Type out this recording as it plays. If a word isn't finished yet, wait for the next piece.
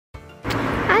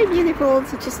Hi beautiful,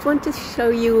 so just want to show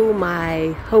you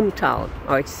my hometown,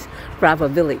 or it's Bravo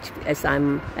village, as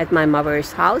I'm at my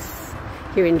mother's house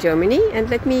here in Germany. And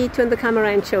let me turn the camera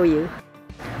and show you.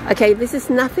 Okay, this is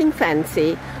nothing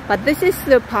fancy, but this is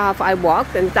the path I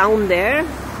walked, and down there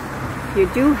you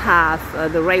do have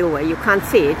the railway, you can't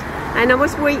see it. And I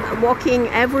was walking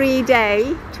every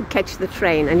day to catch the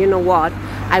train, and you know what?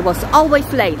 I was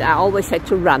always late. I always had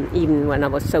to run, even when I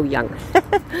was so young.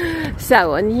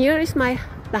 So, and here is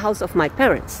the house of my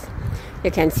parents.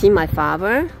 You can see my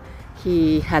father.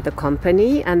 He had a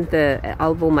company, and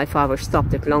although my father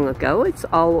stopped it long ago, it's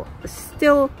all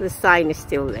still, the sign is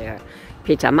still there.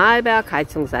 Peter Malberg,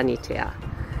 Heizung Sanitär.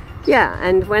 Yeah,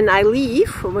 and when I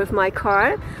leave with my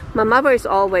car, my mother is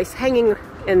always hanging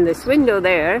in this window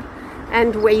there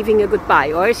and waving a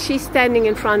goodbye, or she's standing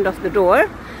in front of the door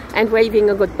and waving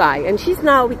a goodbye. And she's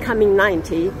now becoming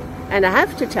 90, and I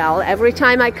have to tell, every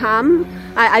time I come,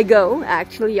 I go,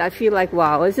 actually, I feel like,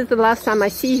 wow, is it the last time I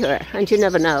see her? And you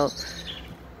never know.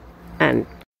 And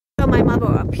so my mother,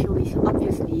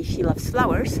 obviously, she loves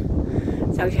flowers,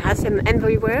 so she has them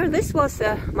everywhere. This was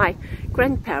my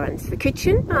grandparents, the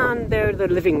kitchen, and there the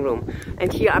living room.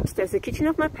 And here upstairs, the kitchen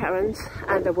of my parents,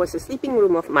 and there was the sleeping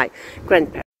room of my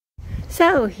grandparents.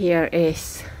 So here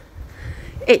is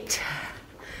it.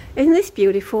 Isn't this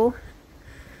beautiful?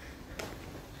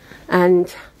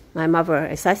 And my mother,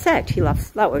 as I said, she loves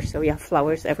flowers, so we have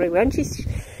flowers everywhere. And she's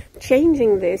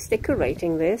changing this,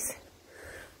 decorating this.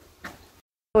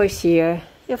 Flowers here,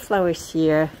 your flowers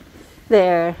here,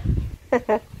 there.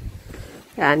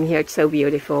 And here it's so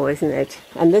beautiful, isn't it?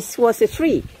 And this was a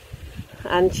tree.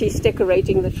 And she's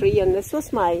decorating the tree, and this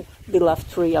was my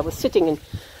beloved tree. I was sitting in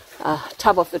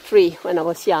top of the tree when I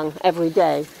was young every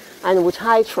day, and would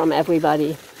hide from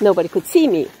everybody. Nobody could see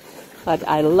me, but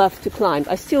I love to climb.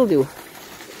 I still do.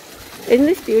 Isn't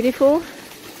this beautiful?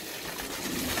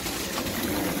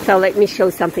 So let me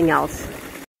show something else.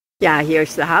 Yeah,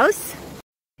 here's the house.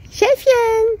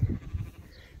 Schäfchen!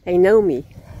 They know me.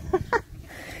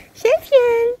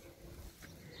 Schäfchen!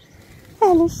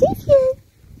 Hello, Schäfchen!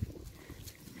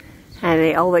 And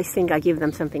they always think I give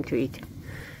them something to eat.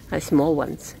 Small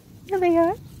ones. Here they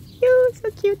are. Oh,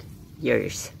 so cute.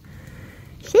 Yours.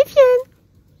 Schäfchen!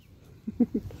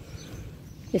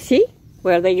 You see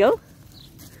where they go?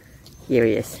 Here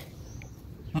he is.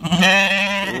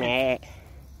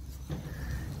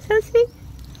 So sweet.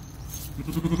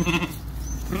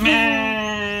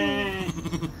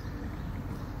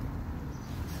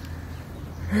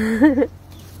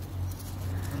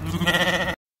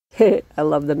 I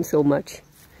love them so much.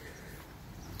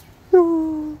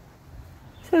 Oh,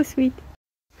 so sweet.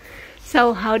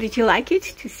 So how did you like it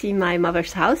to see my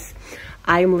mother's house?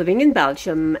 I'm living in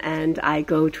Belgium, and I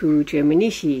go to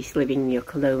Germany. She's living near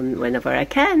Cologne whenever I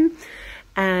can.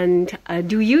 And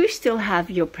do you still have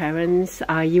your parents?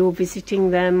 Are you visiting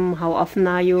them? How often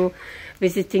are you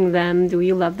visiting them? Do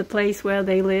you love the place where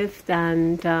they lived?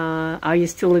 And are you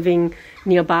still living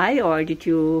nearby, or did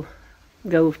you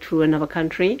go to another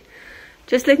country?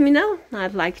 Just let me know.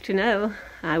 I'd like to know.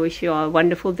 I wish you a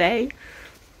wonderful day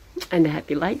and a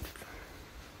happy life.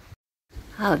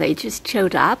 Oh, they just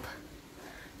showed up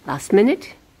last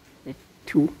minute at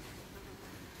 2.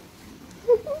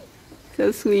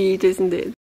 So sweet, isn't it?